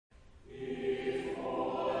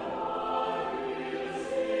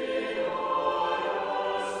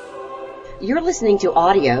You're listening to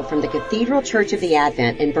audio from the Cathedral Church of the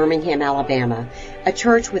Advent in Birmingham, Alabama, a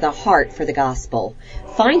church with a heart for the gospel.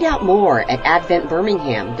 Find out more at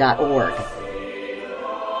adventbirmingham.org.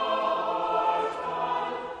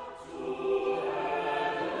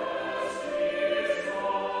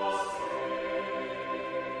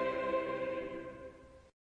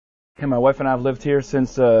 Okay, my wife and I have lived here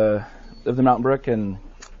since lived in Mountain Brook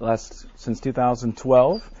since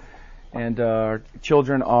 2012. And our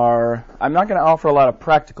children are, I'm not going to offer a lot of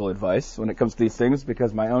practical advice when it comes to these things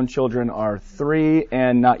because my own children are 3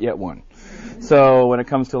 and not yet 1. So when it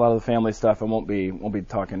comes to a lot of the family stuff, I won't be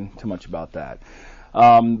talking too much about that.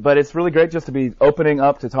 But it's really great just to be opening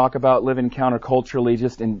up to talk about living counterculturally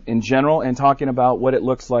just in general and talking about what it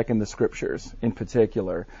looks like in the scriptures in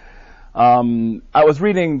particular. I was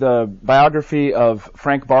reading the biography of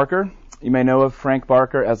Frank Barker. You may know of Frank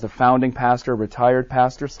Barker as the founding pastor, retired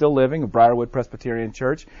pastor, still living, of Briarwood Presbyterian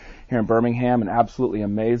Church here in Birmingham, an absolutely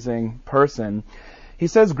amazing person. He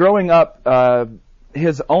says growing up,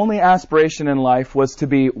 his only aspiration in life was to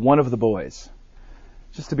be one of the boys.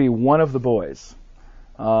 Just to be one of the boys.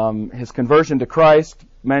 His conversion to Christ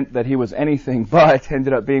meant that he was anything but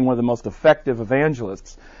ended up being one of the most effective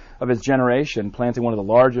evangelists of his generation, planting one of the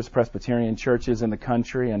largest Presbyterian churches in the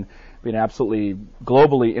country and being an absolutely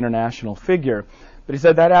globally international figure. But he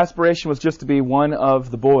said that aspiration was just to be one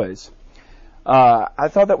of the boys. I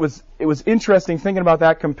thought it was interesting thinking about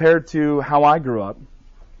that compared to how I grew up.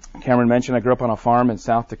 Cameron mentioned I grew up on a farm in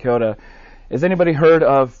South Dakota. Has anybody heard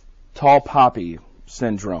of tall poppy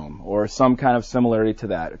syndrome or some kind of similarity to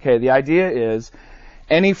that? Okay, the idea is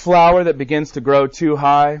any flower that begins to grow too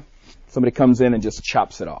high, somebody comes in and just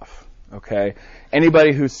chops it off, okay?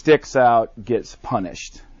 Anybody who sticks out gets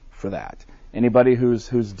punished for that. Anybody who's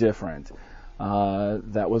different.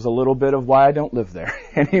 That was a little bit of why I don't live there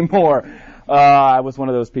anymore. I was one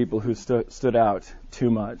of those people who stood out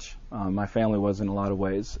too much. My family was in a lot of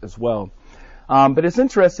ways as well. But it's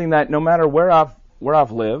interesting that no matter where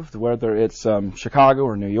I've lived, whether it's Chicago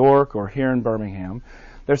or New York or here in Birmingham,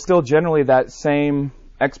 there's still generally that same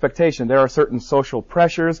expectation. There are certain social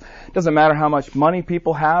pressures. It doesn't matter how much money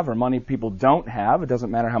people have or money people don't have. It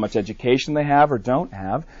doesn't matter how much education they have or don't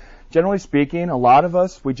have. Generally speaking, a lot of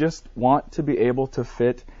us, we just want to be able to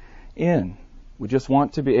fit in. We just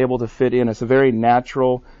want to be able to fit in. It's a very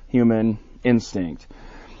natural human instinct.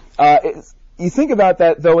 You think about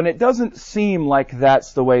that, though, and it doesn't seem like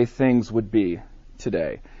that's the way things would be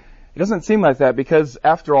today. It doesn't seem like that because,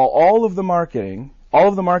 after all of the marketing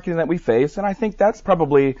that we face, and I think that's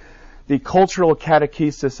probably the cultural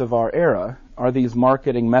catechesis of our era, are these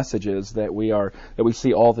marketing messages that we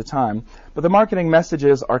see all the time. But the marketing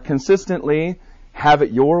messages are consistently, have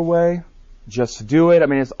it your way, just do it. I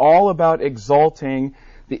mean, it's all about exalting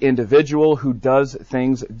the individual who does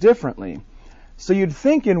things differently. So you'd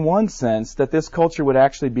think in one sense that this culture would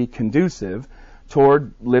actually be conducive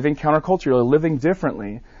toward living counterculturally, living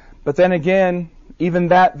differently. But then again, even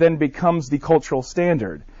that then becomes the cultural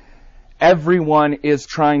standard. Everyone is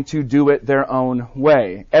trying to do it their own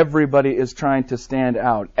way. Everybody is trying to stand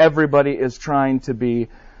out. Everybody is trying to be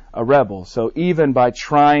a rebel. So even by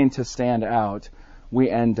trying to stand out,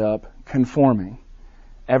 we end up conforming.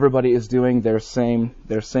 Everybody is doing their same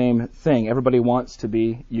thing. Everybody wants to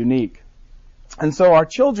be unique. And so our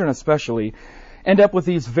children especially end up with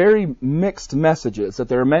these very mixed messages that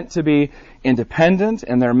they're meant to be independent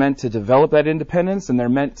and they're meant to develop that independence and they're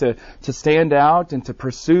meant to stand out and to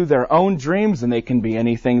pursue their own dreams and they can be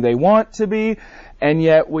anything they want to be, and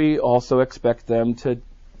yet we also expect them to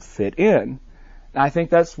fit in. And I think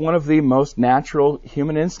that's one of the most natural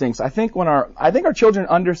human instincts. I think our children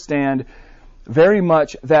understand very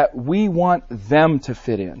much that we want them to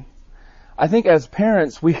fit in. I think as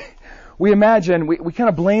parents we imagine, we kind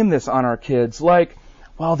of blame this on our kids, like,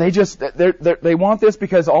 well, they want this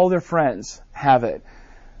because all their friends have it.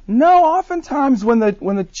 No, oftentimes when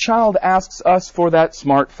the child asks us for that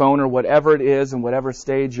smartphone or whatever it is and whatever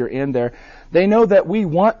stage you're in there, they know that we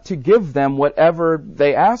want to give them whatever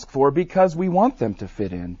they ask for because we want them to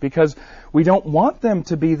fit in, because we don't want them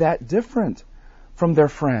to be that different from their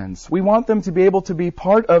friends. We want them to be able to be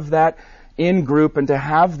part of that in-group and to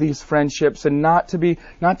have these friendships and not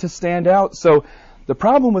to stand out. So the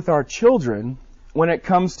problem with our children when it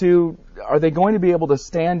comes to, are they going to be able to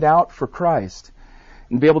stand out for Christ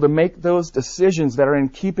and be able to make those decisions that are in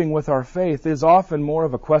keeping with our faith, is often more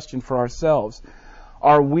of a question for ourselves.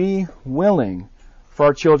 Are we willing for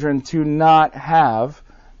our children to not have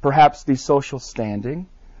perhaps the social standing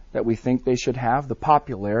that we think they should have, the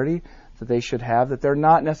popularity that they should have, that they're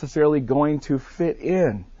not necessarily going to fit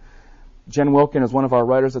in? Jen Wilkin is one of our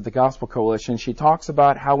writers at the Gospel Coalition. She talks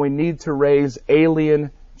about how we need to raise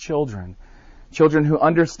alien children. Children who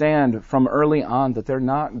understand from early on that they're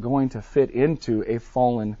not going to fit into a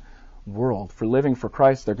fallen world. For living for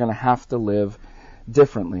Christ, they're going to have to live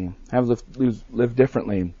differently, live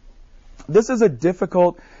differently. This is a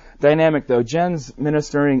difficult dynamic, though. Jen's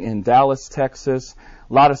ministering in Dallas, Texas.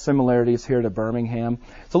 A lot of similarities here to Birmingham.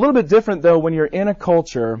 It's a little bit different, though, when you're in a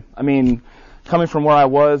culture. I mean, coming from where I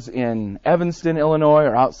was in Evanston, Illinois,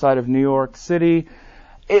 or outside of New York City,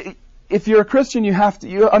 if you're a Christian,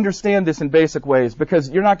 you understand this in basic ways, because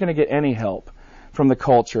you're not going to get any help from the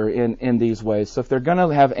culture in these ways. So if they're going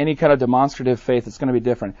to have any kind of demonstrative faith, it's going to be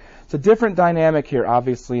different. It's a different dynamic here,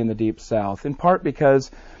 obviously, in the Deep South, in part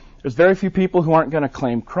because there's very few people who aren't going to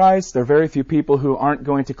claim Christ. There are very few people who aren't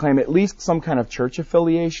going to claim at least some kind of church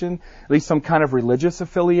affiliation, at least some kind of religious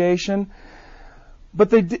affiliation. But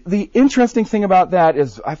the interesting thing about that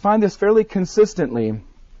is I find this fairly consistently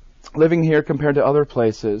living here compared to other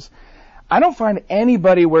places. I don't find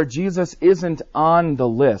anybody where Jesus isn't on the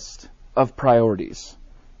list of priorities.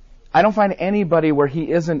 I don't find anybody where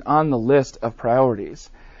he isn't on the list of priorities.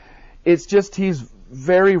 It's just he's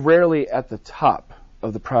very rarely at the top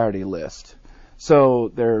of the priority list.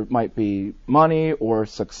 So there might be money or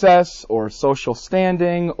success or social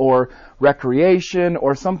standing or recreation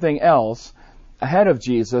or something else ahead of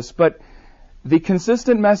Jesus. But the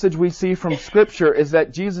consistent message we see from Scripture is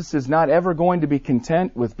that Jesus is not ever going to be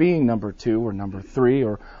content with being number 2 or number 3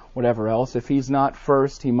 or whatever else. If he's not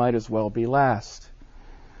first, he might as well be last.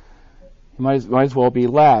 He might as well be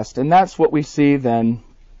last. And that's what we see then.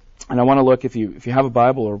 And I want to look, if you have a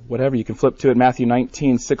Bible or whatever, you can flip to it, Matthew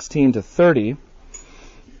 19:16 to 30.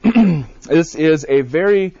 This is a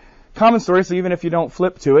very common story, so even if you don't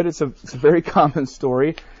flip to it, it's a very common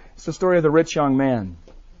story. It's the story of the rich young man.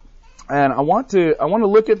 And I want to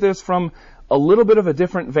look at this from a little bit of a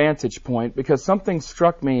different vantage point, because something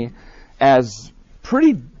struck me as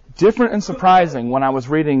pretty different and surprising when I was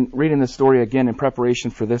reading this story again in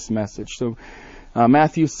preparation for this message. So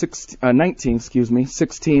Matthew 19,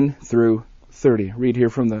 16 through 30. Read here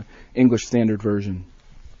from the English Standard Version.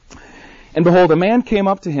 And behold, a man came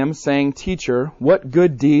up to him, saying, Teacher, what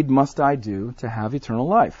good deed must I do to have eternal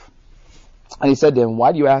life? And he said to him,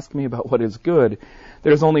 Why do you ask me about what is good?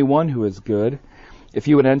 There is only one who is good. If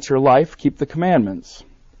you would enter life, keep the commandments.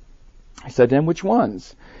 He said to him, Which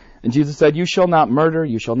ones? And Jesus said, You shall not murder,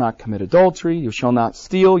 you shall not commit adultery, you shall not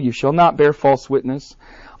steal, you shall not bear false witness.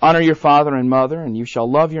 Honor your father and mother, and you shall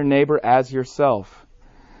love your neighbor as yourself.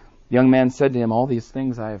 The young man said to him, All these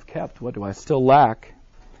things I have kept. What do I still lack?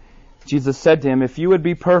 Jesus said to him, If you would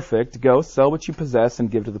be perfect, go, sell what you possess and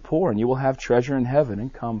give to the poor, and you will have treasure in heaven,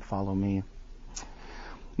 and come, follow me.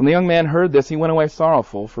 When the young man heard this, he went away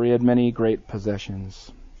sorrowful, for he had many great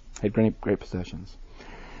possessions. Great possessions.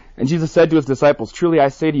 And Jesus said to his disciples, Truly I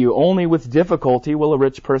say to you, only with difficulty will a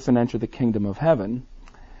rich person enter the kingdom of heaven.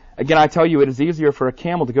 Again, I tell you, it is easier for a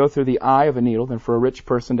camel to go through the eye of a needle than for a rich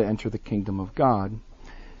person to enter the kingdom of God.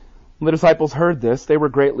 When the disciples heard this, they were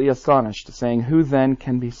greatly astonished, saying, Who then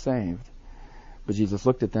can be saved? But Jesus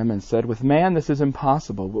looked at them and said, With man this is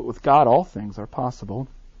impossible, but with God all things are possible.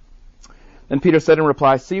 Then Peter said in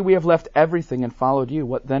reply, See, we have left everything and followed you.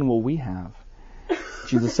 What then will we have?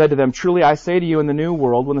 Jesus said to them, Truly I say to you, in the new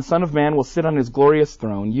world, when the Son of Man will sit on his glorious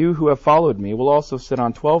throne, you who have followed me will also sit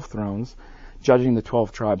on 12 thrones, judging the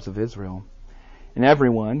 12 tribes of Israel. And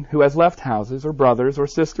everyone who has left houses or brothers or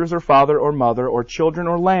sisters or father or mother or children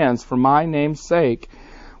or lands for my name's sake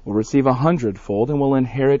will receive 100-fold and will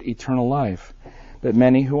inherit eternal life. But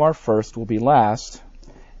many who are first will be last,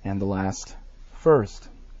 and the last first.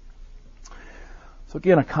 So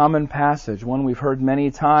again, a common passage, one we've heard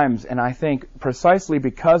many times, and I think precisely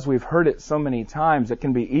because we've heard it so many times, it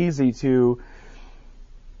can be easy to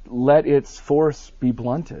let its force be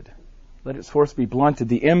blunted. Let its force be blunted,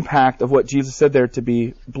 the impact of what Jesus said there to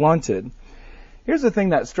be blunted. Here's the thing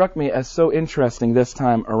that struck me as so interesting this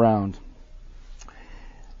time around.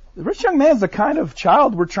 The rich young man is the kind of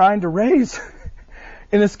child we're trying to raise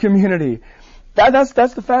in this community. That's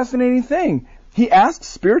the fascinating thing. He asks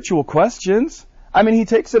spiritual questions. I mean, he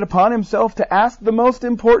takes it upon himself to ask the most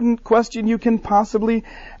important question you can possibly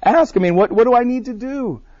ask. I mean, what do I need to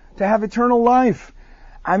do to have eternal life?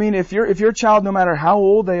 I mean, if your child, no matter how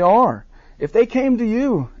old they are, if they came to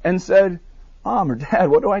you and said, Mom or Dad,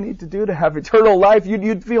 what do I need to do to have eternal life?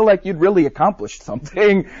 You'd feel like you'd really accomplished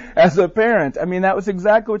something as a parent. I mean, that was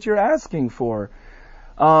exactly what you're asking for.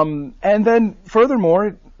 And then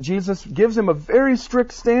furthermore, Jesus gives him a very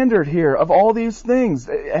strict standard here of all these things.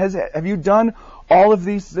 Have you done all of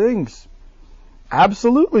these things?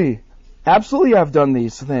 Absolutely. Absolutely I've done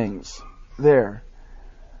these things. there.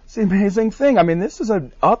 It's an amazing thing. I mean, this is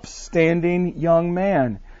an upstanding young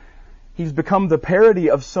man. He's become the parody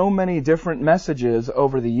of so many different messages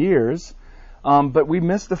over the years, but we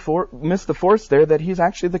missed the force there that he's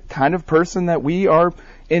actually the kind of person that we are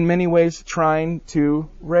in many ways trying to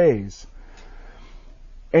raise.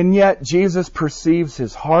 And yet Jesus perceives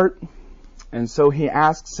his heart, and so he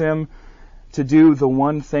asks him to do the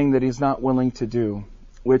one thing that he's not willing to do,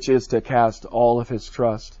 which is to cast all of his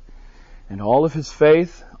trust and all of his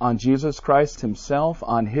faith on Jesus Christ himself,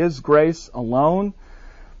 on his grace alone,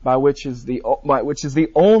 which is the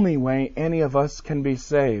only way any of us can be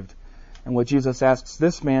saved. And what Jesus asks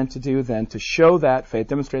this man to do then, to show that faith,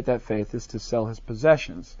 demonstrate that faith, is to sell his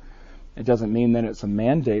possessions. It doesn't mean that it's a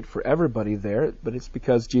mandate for everybody there, but it's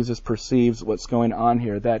because Jesus perceives what's going on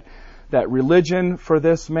here, that religion for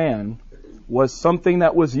this man was something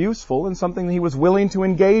that was useful and something that he was willing to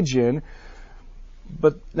engage in,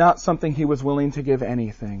 but not something he was willing to give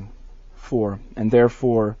anything for. And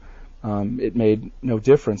therefore, it made no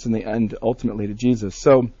difference in the end, ultimately, to Jesus.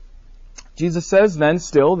 So, Jesus says then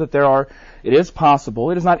still that it is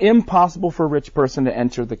possible, it is not impossible for a rich person to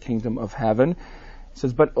enter the kingdom of heaven. He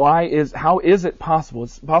says, but how is it possible?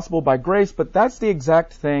 It's possible by grace, but that's the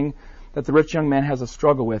exact thing that the rich young man has a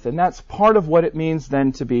struggle with. And that's part of what it means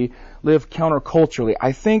then to live counterculturally.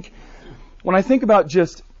 I think, when I think about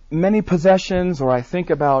just many possessions, or I think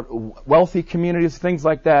about wealthy communities, things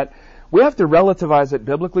like that, we have to relativize it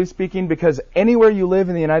biblically speaking, because anywhere you live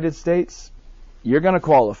in the United States, you're going to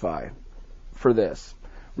qualify for this.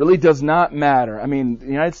 Really does not matter. I mean, the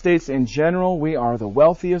United States in general, we are the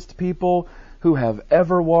wealthiest people who have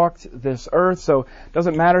ever walked this earth. So it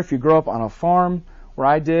doesn't matter if you grow up on a farm, where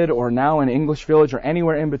I did, or now in English Village, or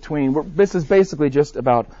anywhere in between. This is basically just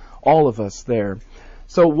about all of us there.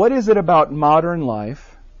 So what is it about modern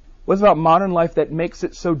life? What is it about modern life that makes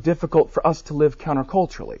it so difficult for us to live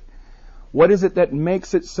counterculturally? What is it that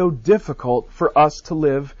makes it so difficult for us to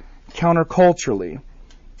live counterculturally?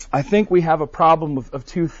 I think we have a problem of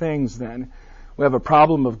two things then. We have a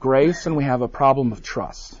problem of grace and we have a problem of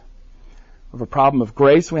trust. We have a problem of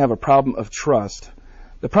grace and we have a problem of trust.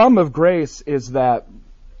 The problem of grace is that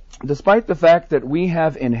despite the fact that we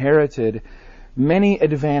have inherited many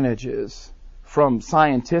advantages, from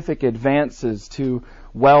scientific advances to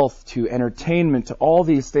wealth to entertainment to all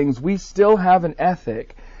these things, we still have an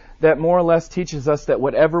ethic that more or less teaches us that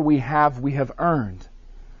whatever we have earned.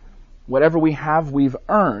 Whatever we have, we've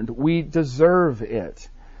earned. We deserve it.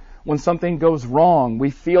 When something goes wrong,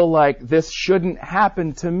 we feel like this shouldn't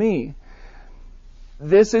happen to me.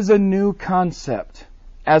 This is a new concept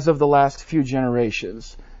as of the last few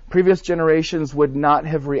generations. Previous generations would not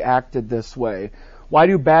have reacted this way.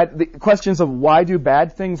 The questions of why do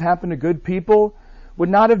bad things happen to good people would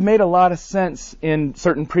not have made a lot of sense in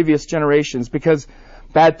certain previous generations, because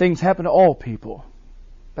bad things happen to all people.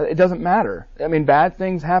 But it doesn't matter. I mean, bad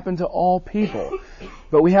things happen to all people.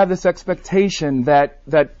 But we have this expectation that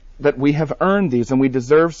we have earned these and we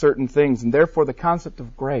deserve certain things, and therefore the concept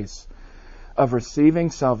of grace, of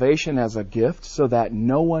receiving salvation as a gift so that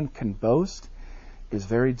no one can boast, is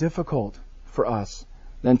very difficult for us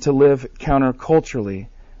than to live counterculturally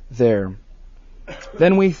there.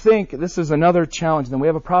 Then we think, this is another challenge, then we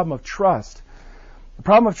have a problem of trust. The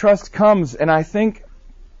problem of trust comes, and I think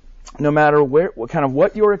no matter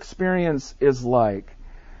what your experience is like,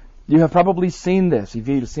 you have probably seen this. You've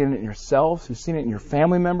either seen it in yourselves, you've seen it in your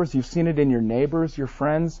family members, you've seen it in your neighbors, your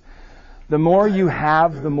friends. The more you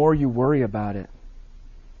have, the more you worry about it.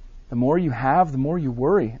 The more you have, the more you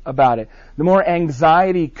worry about it. The more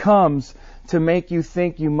anxiety comes to make you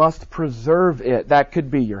think you must preserve it. That could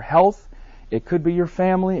be your health, it could be your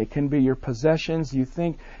family, it can be your possessions.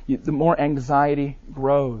 The more anxiety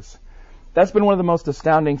grows. That's been one of the most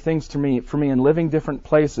astounding things for me in living different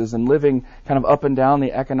places and living kind of up and down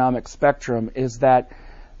the economic spectrum, is that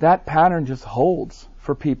pattern just holds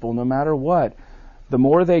for people no matter what. The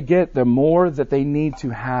more they get, the more that they need to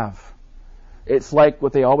have. It's like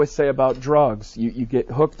what they always say about drugs. You get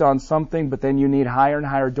hooked on something, but then you need higher and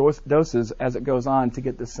higher doses as it goes on to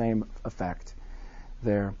get the same effect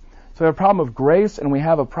there. So we have a problem of grace and we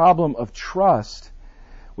have a problem of trust,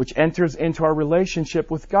 which enters into our relationship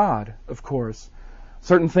with God, of course.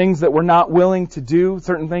 Certain things that we're not willing to do,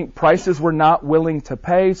 prices we're not willing to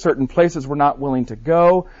pay, certain places we're not willing to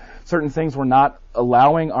go, certain things we're not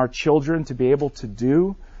allowing our children to be able to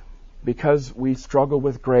do, because we struggle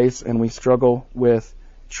with grace and we struggle with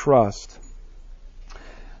trust.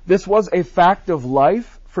 This was a fact of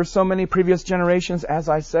life for so many previous generations, as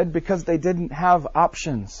I said, because they didn't have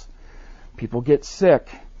options. People get sick.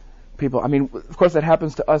 people. I mean, of course that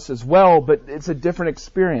happens to us as well, but it's a different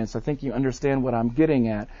experience. I think you understand what I'm getting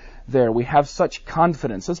at there. We have such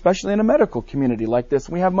confidence, especially in a medical community like this.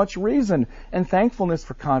 We have much reason and thankfulness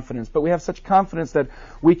for confidence, but we have such confidence that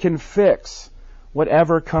we can fix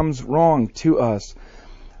whatever comes wrong to us.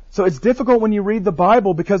 So it's difficult when you read the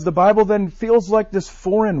Bible, because the Bible then feels like this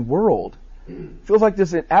foreign world. It feels like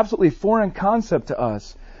this absolutely foreign concept to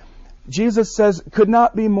us. Jesus says, could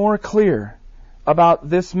not be more clear about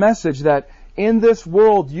this message, that in this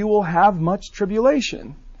world you will have much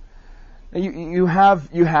tribulation. You have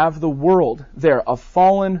the world there, a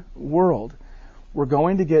fallen world. We're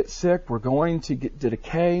going to get sick. We're going to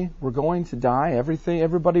decay. We're going to die.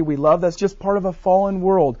 Everybody we love, that's just part of a fallen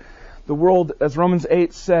world. The world, as Romans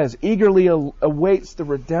 8 says, eagerly awaits the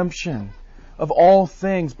redemption of all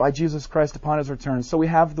things by Jesus Christ upon His return. So we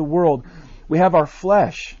have the world. We have our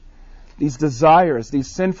flesh. These desires, these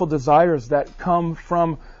sinful desires that come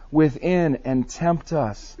from within and tempt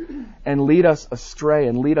us and lead us astray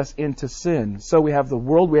and lead us into sin. So we have the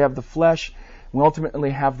world, we have the flesh, and we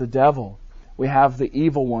ultimately have the devil. We have the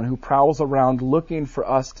evil one who prowls around looking for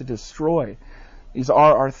us to destroy. These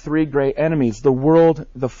are our three great enemies, the world,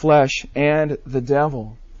 the flesh, and the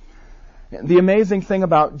devil. The amazing thing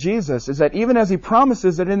about Jesus is that even as He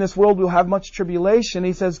promises that in this world we'll have much tribulation,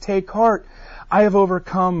 He says, take heart, I have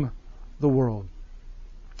overcome the world.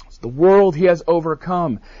 It's the world He has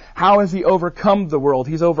overcome. How has He overcome the world?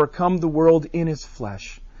 He's overcome the world in His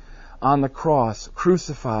flesh, on the cross,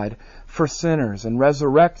 crucified for sinners and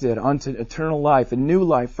resurrected unto eternal life and new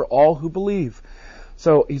life for all who believe.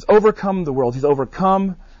 So He's overcome the world. He's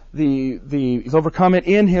overcome He's overcome it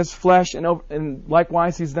in His flesh, and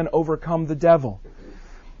likewise He's then overcome the devil.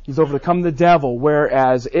 He's overcome the devil,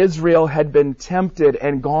 whereas Israel had been tempted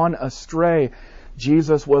and gone astray.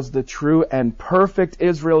 Jesus was the true and perfect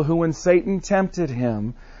Israel who, when Satan tempted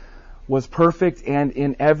Him, was perfect and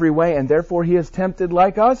in every way, and therefore He is tempted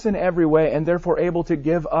like us in every way, and therefore able to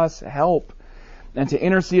give us help and to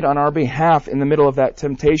intercede on our behalf in the middle of that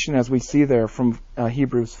temptation, as we see there from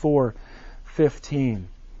Hebrews 4:15.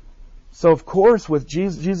 So of course, with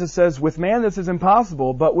Jesus says, with man this is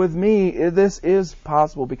impossible, but with me this is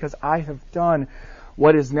possible, because I have done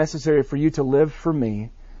what is necessary for you to live for me,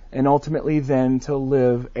 and ultimately then to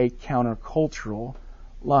live a countercultural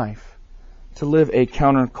life. To live a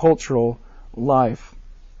countercultural life.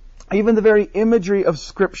 Even the very imagery of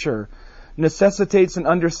Scripture necessitates an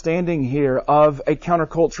understanding here of a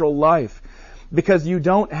countercultural life, because you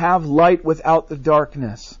don't have light without the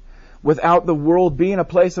darkness. Without the world being a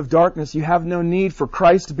place of darkness, you have no need for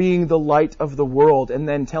Christ being the light of the world and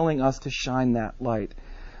then telling us to shine that light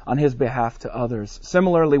on His behalf to others.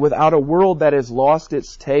 Similarly, without a world that has lost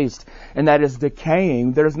its taste and that is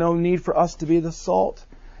decaying, there's no need for us to be the salt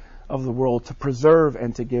of the world, to preserve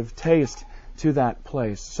and to give taste to that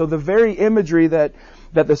place. So the very imagery that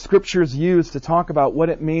the Scriptures use to talk about what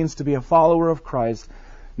it means to be a follower of Christ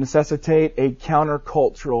necessitate a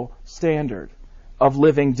countercultural standard of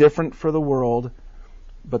living different for the world.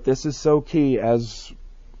 But this is so key, as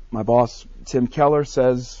my boss Tim Keller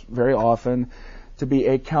says very often, to be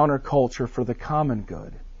a counterculture for the common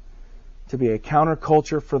good. To be a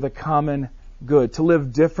counterculture for the common good. To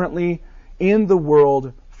live differently in the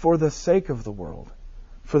world for the sake of the world.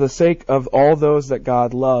 For the sake of all those that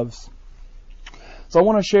God loves. So I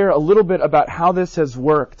want to share a little bit about how this has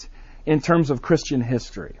worked in terms of Christian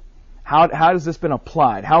history. How has this been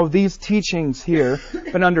applied? How have these teachings here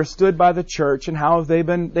been understood by the church, and how have they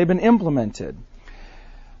been implemented?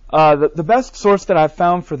 The best source that I've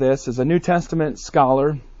found for this is a New Testament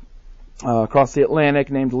scholar across the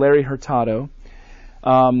Atlantic named Larry Hurtado.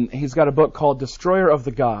 He's got a book called Destroyer of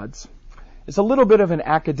the Gods. It's a little bit of an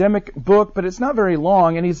academic book, but it's not very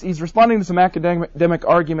long, and he's responding to some academic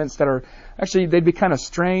arguments that are actually, they'd be kind of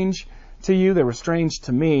strange to you. They were strange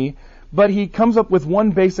to me. But he comes up with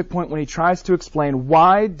one basic point when he tries to explain,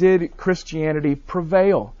 why did Christianity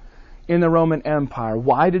prevail in the Roman Empire?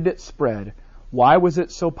 Why did it spread? Why was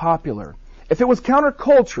it so popular? If it was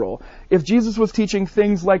countercultural, if Jesus was teaching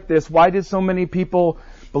things like this, why did so many people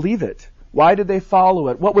believe it? Why did they follow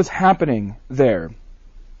it? What was happening there?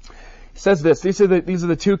 He says this, these are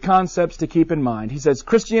the two concepts to keep in mind. He says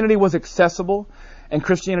Christianity was accessible and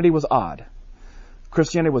Christianity was odd.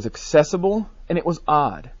 Christianity was accessible and it was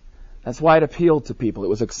odd. That's why it appealed to people. It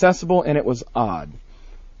was accessible and it was odd.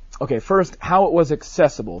 Okay, first, how it was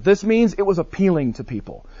accessible. This means it was appealing to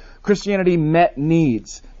people. Christianity met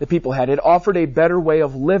needs that people had. It offered a better way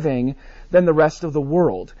of living than the rest of the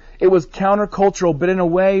world. It was countercultural, but in a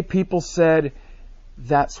way people said,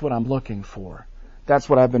 that's what I'm looking for. That's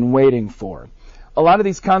what I've been waiting for. A lot of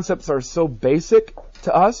these concepts are so basic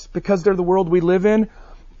to us because they're the world we live in,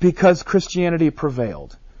 because Christianity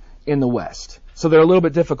prevailed in the West. So they're a little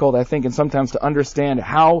bit difficult, I think, and sometimes to understand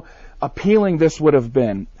how appealing this would have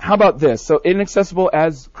been. How about this? So inaccessible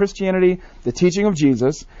as Christianity, the teaching of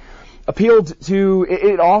Jesus, appealed to,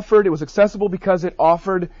 it was accessible because it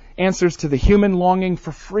offered answers to the human longing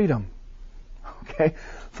for freedom. Okay?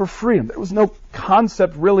 For freedom. There was no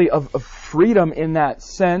concept really of freedom in that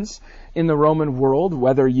sense in the Roman world,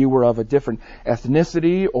 whether you were of a different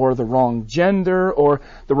ethnicity or the wrong gender or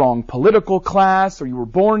the wrong political class or you were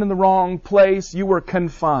born in the wrong place. You were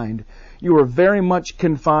confined. You were very much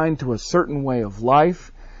confined to a certain way of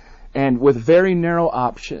life and with very narrow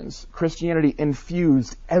options. Christianity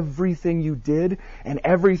infused everything you did and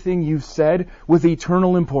everything you said with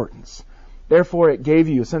eternal importance. Therefore, it gave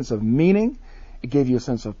you a sense of meaning, it gave you a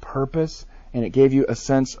sense of purpose, and it gave you a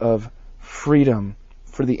sense of freedom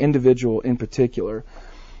for the individual in particular.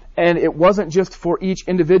 And it wasn't just for each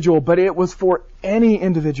individual, but it was for any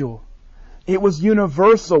individual. It was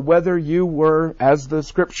universal, whether you were, as the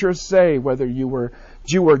scriptures say, whether you were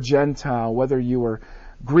Jew or Gentile, whether you were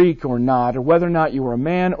Greek or not, or whether or not you were a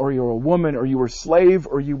man or you were a woman, or you were slave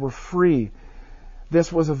or you were free.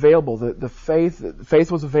 This was available. The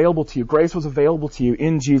faith was available to you. Grace was available to you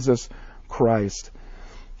in Jesus Christ.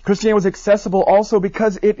 Christianity was accessible also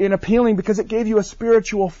because it gave you a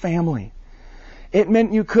spiritual family. It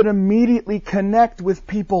meant you could immediately connect with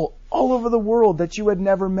people all over the world that you had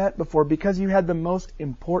never met before because you had the most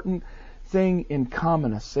important thing in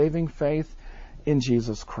common, a saving faith in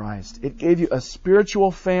Jesus Christ. It gave you a spiritual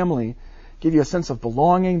family, gave you a sense of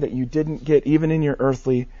belonging that you didn't get even in your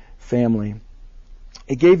earthly family.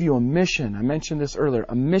 It gave you a mission. I mentioned this earlier,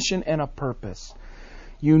 a mission and a purpose.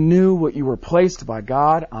 You knew what you were placed by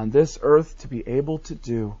God on this earth to be able to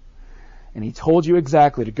do. And He told you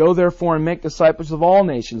exactly to go therefore and make disciples of all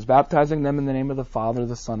nations, baptizing them in the name of the Father,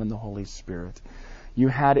 the Son, and the Holy Spirit. You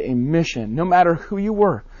had a mission, no matter who you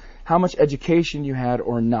were, how much education you had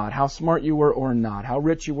or not, how smart you were or not, how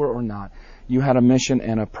rich you were or not. You had a mission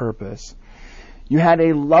and a purpose. You had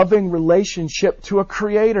a loving relationship to a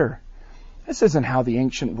Creator. This isn't how the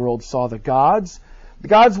ancient world saw the gods. The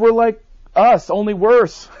gods were like us, only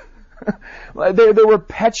worse. They were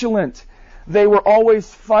petulant. They were always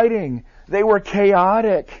fighting. They were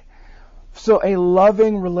chaotic. So a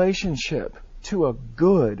loving relationship to a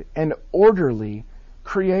good and orderly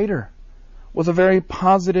Creator was a very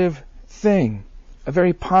positive thing. A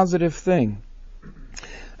very positive thing.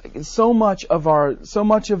 So much of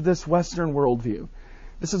this Western worldview,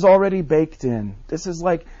 this is already baked in. This is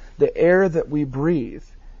like the air that we breathe.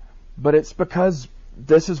 But it's because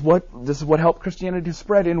this is what helped Christianity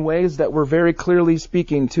spread in ways that were very clearly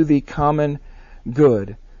speaking to the common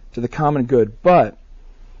good. To the common good. But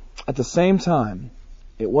at the same time,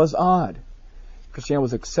 it was odd. Christianity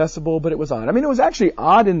was accessible, but it was odd. I mean, it was actually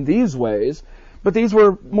odd in these ways, but these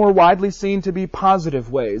were more widely seen to be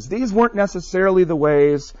positive ways. These weren't necessarily the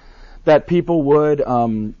ways that people would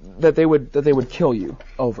that they would kill you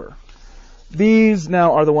over. These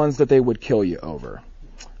now are the ones that they would kill you over.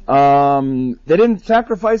 They didn't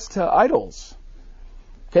sacrifice to idols.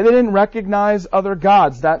 Okay, they didn't recognize other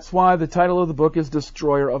gods. That's why the title of the book is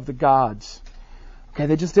Destroyer of the Gods. Okay,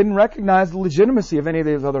 they just didn't recognize the legitimacy of any of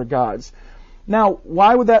these other gods. Now,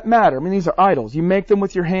 why would that matter? I mean, these are idols. You make them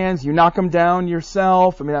with your hands. You knock them down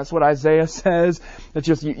yourself. I mean, that's what Isaiah says. It's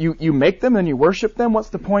just you make them and you worship them. What's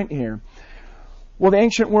the point here? Well, the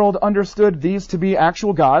ancient world understood these to be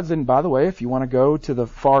actual gods. And by the way, if you want to go to the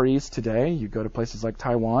Far East today, you go to places like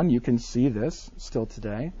Taiwan, you can see this still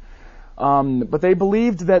today. But they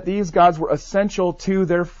believed that these gods were essential to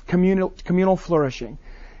their communal flourishing.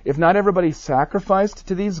 If not everybody sacrificed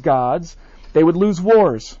to these gods, they would lose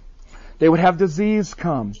wars. They would have disease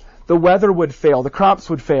come. The weather would fail. The crops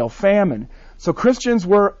would fail. Famine. So Christians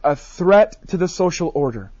were a threat to the social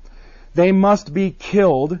order. They must be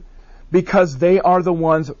killed because they are the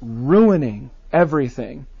ones ruining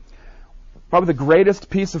everything. Probably the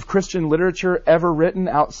greatest piece of Christian literature ever written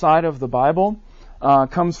outside of the Bible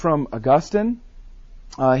comes from Augustine.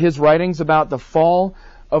 His writings about the fall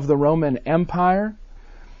of the Roman Empire.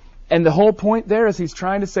 And the whole point there is he's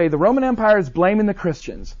trying to say the Roman Empire is blaming the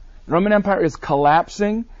Christians. The Roman Empire is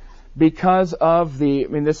collapsing because of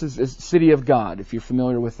this is City of God, if you're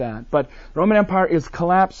familiar with that. But the Roman Empire is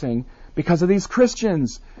collapsing because of these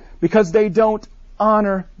Christians, because they don't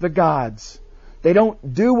honor the gods. They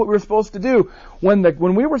don't do what we're supposed to do. When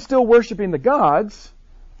we were still worshiping the gods,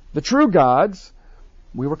 the true gods,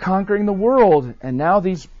 we were conquering the world. And now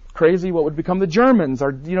these crazy, what would become the Germans,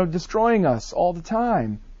 are destroying us all the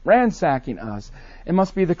time, ransacking us. It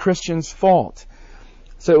must be the Christians' fault.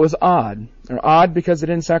 So it was odd. They're odd because they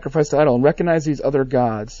didn't sacrifice to idol and recognize these other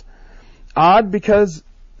gods. Odd because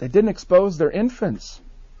they didn't expose their infants.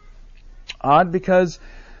 Odd because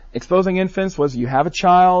exposing infants was you have a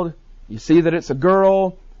child, you see that it's a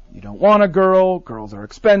girl, you don't want a girl, girls are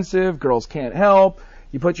expensive, girls can't help,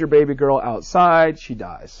 you put your baby girl outside, she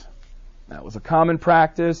dies. That was a common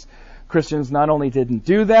practice. Christians not only didn't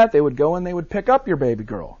do that, they would go and they would pick up your baby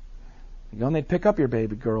girl. They'd go and they'd pick up your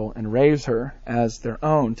baby girl and raise her as their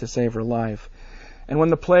own to save her life. And when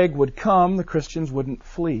the plague would come, the Christians wouldn't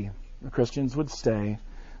flee. The Christians would stay.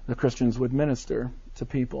 The Christians would minister to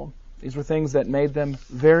people. These were things that made them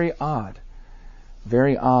very odd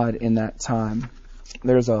in that time.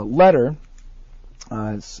 There's a letter,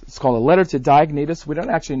 it's called a letter to Diognetus. We don't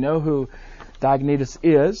actually know who Diognetus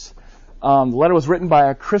is. The letter was written by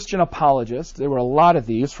a Christian apologist. There were a lot of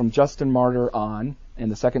these from Justin Martyr on in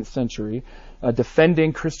the 2nd century,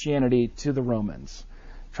 defending Christianity to the Romans,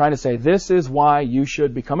 trying to say this is why you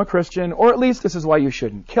should become a Christian, or at least this is why you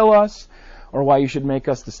shouldn't kill us, or why you should make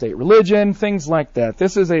us the state religion, things like that.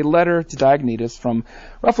 This is a letter to Diognetus from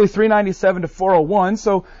roughly 397 to 401,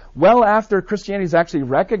 so well after Christianity is actually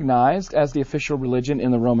recognized as the official religion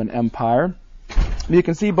in the Roman Empire. You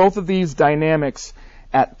can see both of these dynamics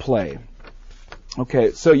at play.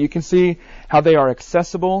 Okay, so you can see how they are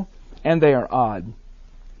accessible and they are odd.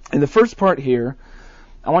 In the first part here,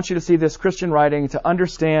 I want you to see this Christian writing to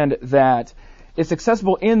understand that it's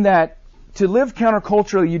accessible in that to live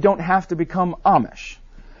counterculturally, you don't have to become Amish.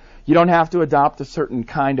 You don't have to adopt a certain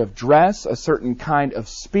kind of dress, a certain kind of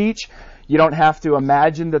speech. You don't have to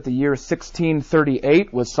imagine that the year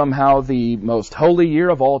 1638 was somehow the most holy year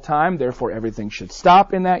of all time, therefore everything should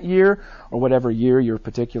stop in that year, or whatever year your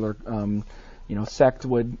particular sect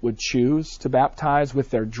would choose to baptize with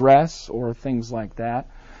their dress or things like that.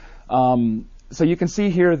 So you can see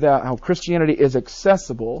here that how Christianity is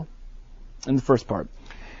accessible in the first part.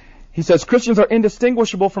 He says, Christians are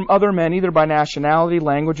indistinguishable from other men either by nationality,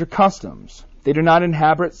 language, or customs. They do not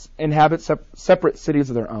inhabit separate cities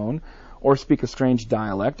of their own, or speak a strange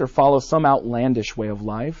dialect, or follow some outlandish way of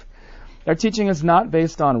life. Their teaching is not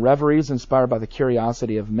based on reveries inspired by the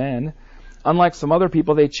curiosity of men. Unlike some other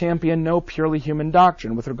people, they champion no purely human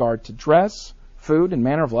doctrine with regard to dress, food, and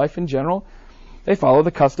manner of life in general. They follow the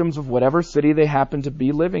customs of whatever city they happen to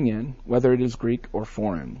be living in, whether it is Greek or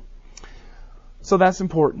foreign. So that's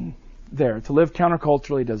important there. To live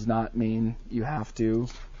counterculturally does not mean you have to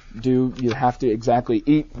exactly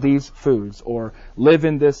eat these foods or live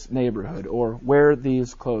in this neighborhood or wear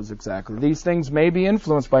these clothes exactly. These things may be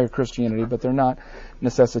influenced by your Christianity, but they're not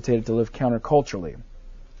necessitated to live counterculturally.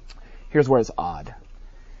 Here's where it's odd.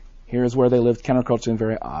 Here's where they lived counterculturally and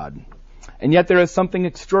very odd. And yet there is something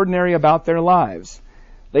extraordinary about their lives.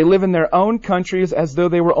 They live in their own countries as though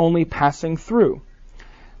they were only passing through.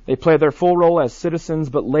 They play their full role as citizens,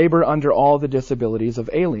 but labor under all the disabilities of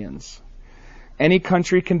aliens. Any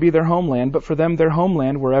country can be their homeland, but for them their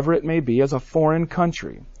homeland, wherever it may be, is a foreign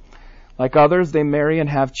country. Like others, they marry and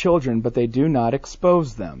have children, but they do not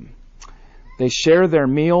expose them. They share their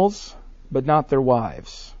meals, but not their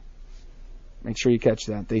wives. Make sure you catch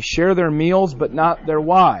that. They share their meals, but not their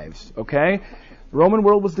wives. Okay? The Roman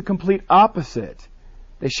world was the complete opposite.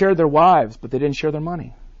 They shared their wives, but they didn't share their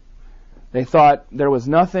money. They thought there was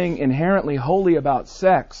nothing inherently holy about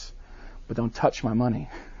sex, but don't touch my money.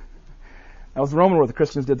 That was the Roman world. The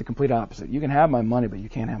Christians did the complete opposite. You can have my money, but you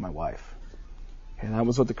can't have my wife. And that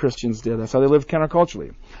was what the Christians did. That's how they lived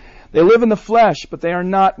counterculturally. They live in the flesh, but they are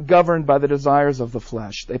not governed by the desires of the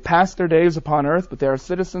flesh. They pass their days upon earth, but they are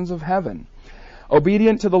citizens of heaven.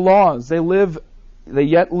 Obedient to the laws, they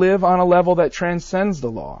yet live on a level that transcends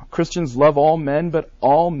the law. Christians love all men, but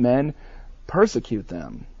all men persecute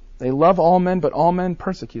them. They love all men, but all men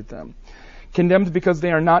persecute them. Condemned because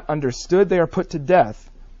they are not understood, they are put to death,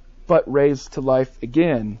 but raised to life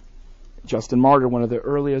again. Justin Martyr, one of the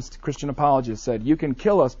earliest Christian apologists, said, "You can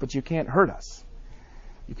kill us, but you can't hurt us.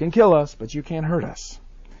 You can kill us, but you can't hurt us."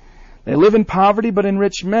 They live in poverty, but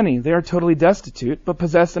enrich many. They are totally destitute, but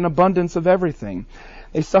possess an abundance of everything.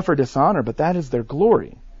 They suffer dishonor, but that is their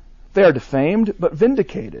glory. They are defamed, but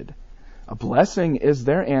vindicated. A blessing is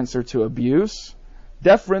their answer to abuse.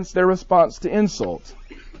 Deference, their response to insult.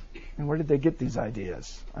 And where did they get these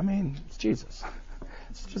ideas? I mean, it's Jesus.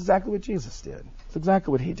 It's exactly what Jesus did. It's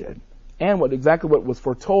exactly what he did. And exactly what was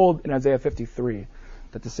foretold in Isaiah 53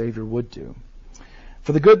 that the Savior would do.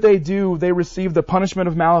 For the good they do, they receive the punishment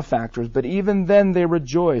of malefactors, but even then they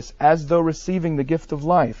rejoice as though receiving the gift of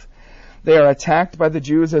life. They are attacked by the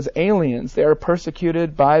Jews as aliens. They are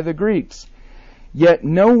persecuted by the Greeks. Yet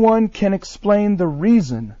no one can explain the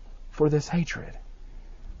reason for this hatred.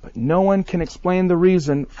 but no one can explain the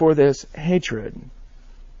reason for this hatred.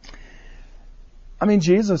 I mean,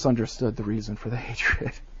 Jesus understood the reason for the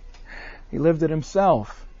hatred. He lived it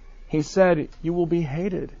himself. He said, "You will be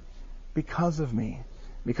hated because of me,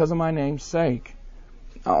 because of my name's sake."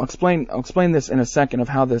 I'll explain this in a second of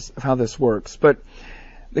how this works. But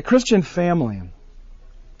the Christian family,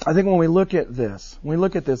 I think when we look at this,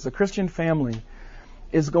 the Christian family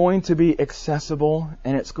is going to be accessible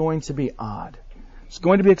and it's going to be odd. It's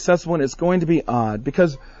going to be accessible and it's going to be odd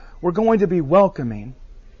because we're going to be welcoming.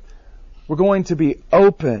 We're going to be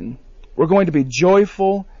open. We're going to be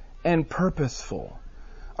joyful and purposeful.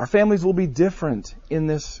 Our families will be different in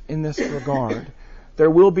this regard. There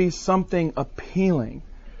will be something appealing,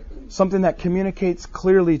 something that communicates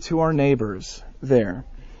clearly to our neighbors there.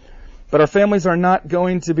 But our families are not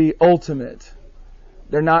going to be ultimate.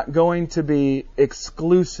 They're not going to be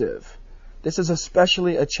exclusive. This is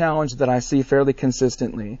especially a challenge that I see fairly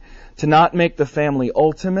consistently, to not make the family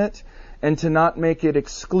ultimate and to not make it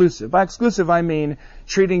exclusive. By exclusive, I mean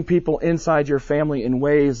treating people inside your family in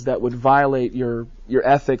ways that would violate your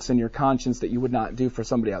ethics and your conscience that you would not do for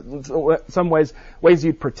somebody else. Some ways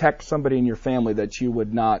you'd protect somebody in your family that you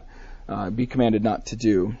would not be commanded not to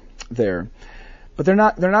do there. But they're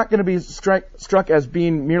not going to be struck as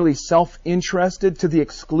being merely self-interested to the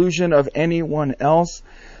exclusion of anyone else.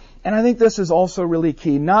 And I think this is also really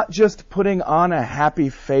key, not just putting on a happy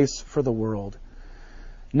face for the world,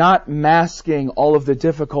 not masking all of the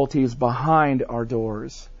difficulties behind our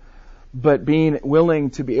doors, but being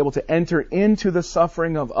willing to be able to enter into the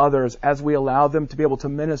suffering of others as we allow them to be able to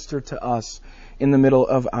minister to us in the middle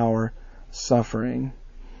of our suffering.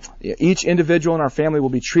 Each individual in our family will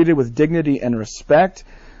be treated with dignity and respect,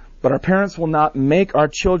 but our parents will not make our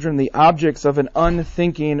children the objects of an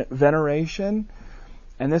unthinking veneration.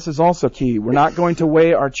 And this is also key. We're not going to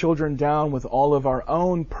weigh our children down with all of our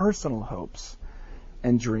own personal hopes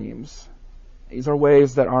and dreams. These are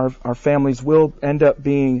ways that our families will end up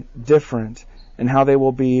being different and how they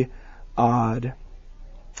will be odd.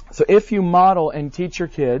 So if you model and teach your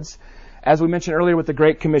kids, as we mentioned earlier with the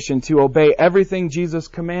Great Commission, to obey everything Jesus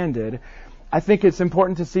commanded, I think it's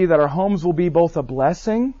important to see that our homes will be both a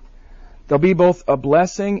blessing. They'll be both a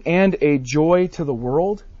blessing and a joy to the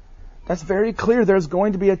world. That's very clear. There's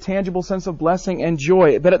going to be a tangible sense of blessing and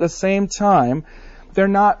joy. But at the same time, they're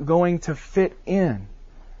not going to fit in.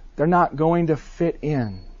 They're not going to fit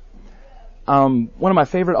in. One of my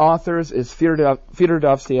favorite authors is Fyodor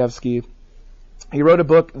Dostoevsky. He wrote a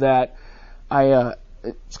book that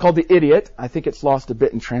it's called The Idiot. I think it's lost a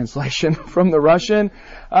bit in translation from the Russian.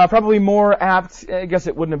 Probably more apt, I guess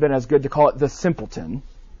it wouldn't have been as good to call it The Simpleton.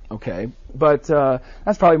 Okay, but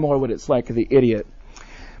that's probably more what it's like, The Idiot.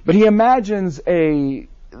 But he imagines the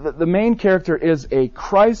main character is a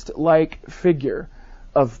Christ-like figure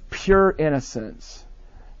of pure innocence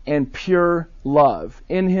and pure love.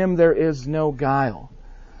 In him there is no guile.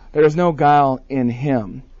 There is no guile in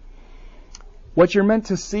him. What you're meant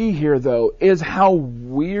to see here, though, is how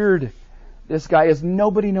weird this guy is.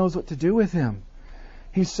 Nobody knows what to do with him.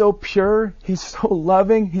 He's so pure. He's so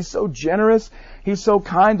loving. He's so generous. He's so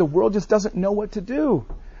kind. The world just doesn't know what to do.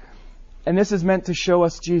 And this is meant to show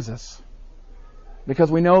us Jesus.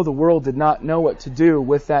 Because we know the world did not know what to do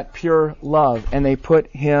with that pure love, and they put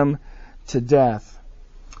him to death.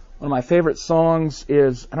 One of my favorite songs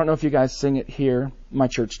is, I don't know if you guys sing it here. My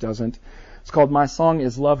church doesn't. It's called My Song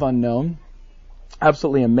is Love Unknown.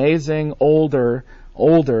 Absolutely amazing, older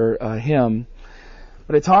hymn.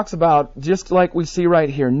 But it talks about, just like we see right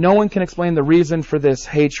here, no one can explain the reason for this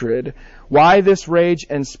hatred. Why this rage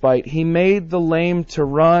and spite? He made the lame to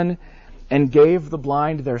run and gave the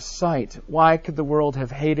blind their sight. Why could the world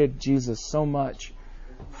have hated Jesus so much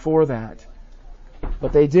for that?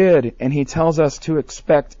 But they did, and he tells us to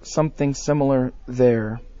expect something similar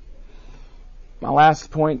there. My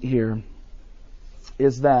last point here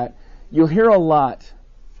is that you'll hear a lot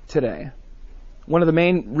today. One of the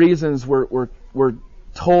main reasons we're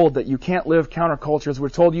told that you can't live counterculture is we're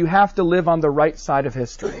told you have to live on the right side of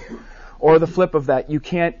history. Or the flip of that, you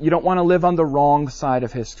don't want to live on the wrong side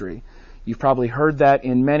of history. You've probably heard that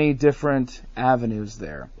in many different avenues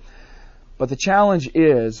there. But the challenge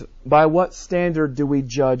is, by what standard do we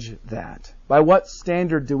judge that? By what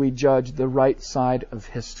standard do we judge the right side of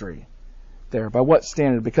history? There, by what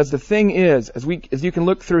standard? Because the thing is, as you can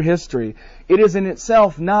look through history, it is in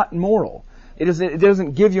itself not moral. It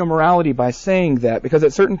doesn't give you a morality by saying that, because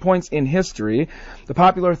at certain points in history, the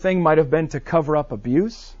popular thing might have been to cover up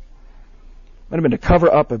abuse. Might have been to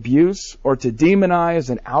cover up abuse, or to demonize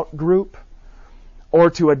an out-group, or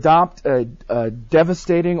to adopt a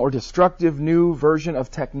devastating or destructive new version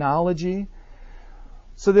of technology.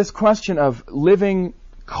 So this question of living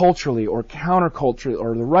culturally or counterculturally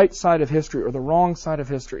or the right side of history or the wrong side of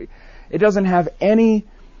history, it doesn't have any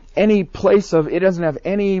it doesn't have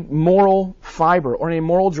any moral fiber or any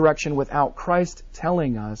moral direction without Christ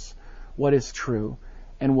telling us what is true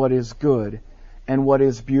and what is good and what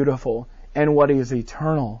is beautiful and what is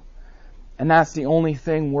eternal. And that's the only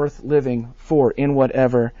thing worth living for in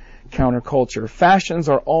whatever counterculture. Fashions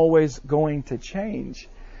are always going to change.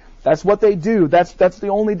 That's what they do. That's the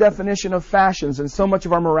only definition of fashions. And so much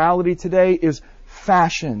of our morality today is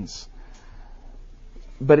fashions.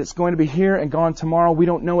 But it's going to be here and gone tomorrow. We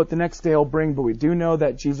don't know what the next day will bring, but we do know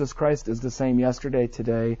that Jesus Christ is the same yesterday,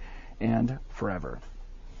 today, and forever.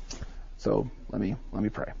 So let me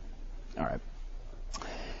pray. All right.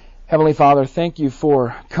 Heavenly Father, thank you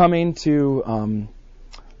for coming to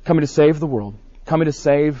save the world, coming to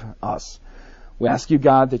save us. We ask you,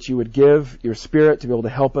 God, that you would give your Spirit to be able to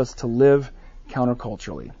help us to live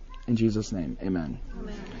counterculturally. In Jesus' name, amen.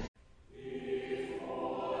 Amen.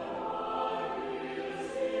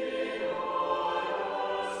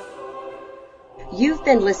 You've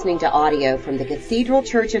been listening to audio from the Cathedral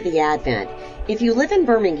Church of the Advent. If you live in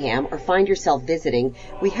Birmingham or find yourself visiting,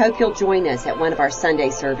 we hope you'll join us at one of our Sunday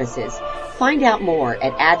services. Find out more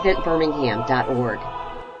at adventbirmingham.org.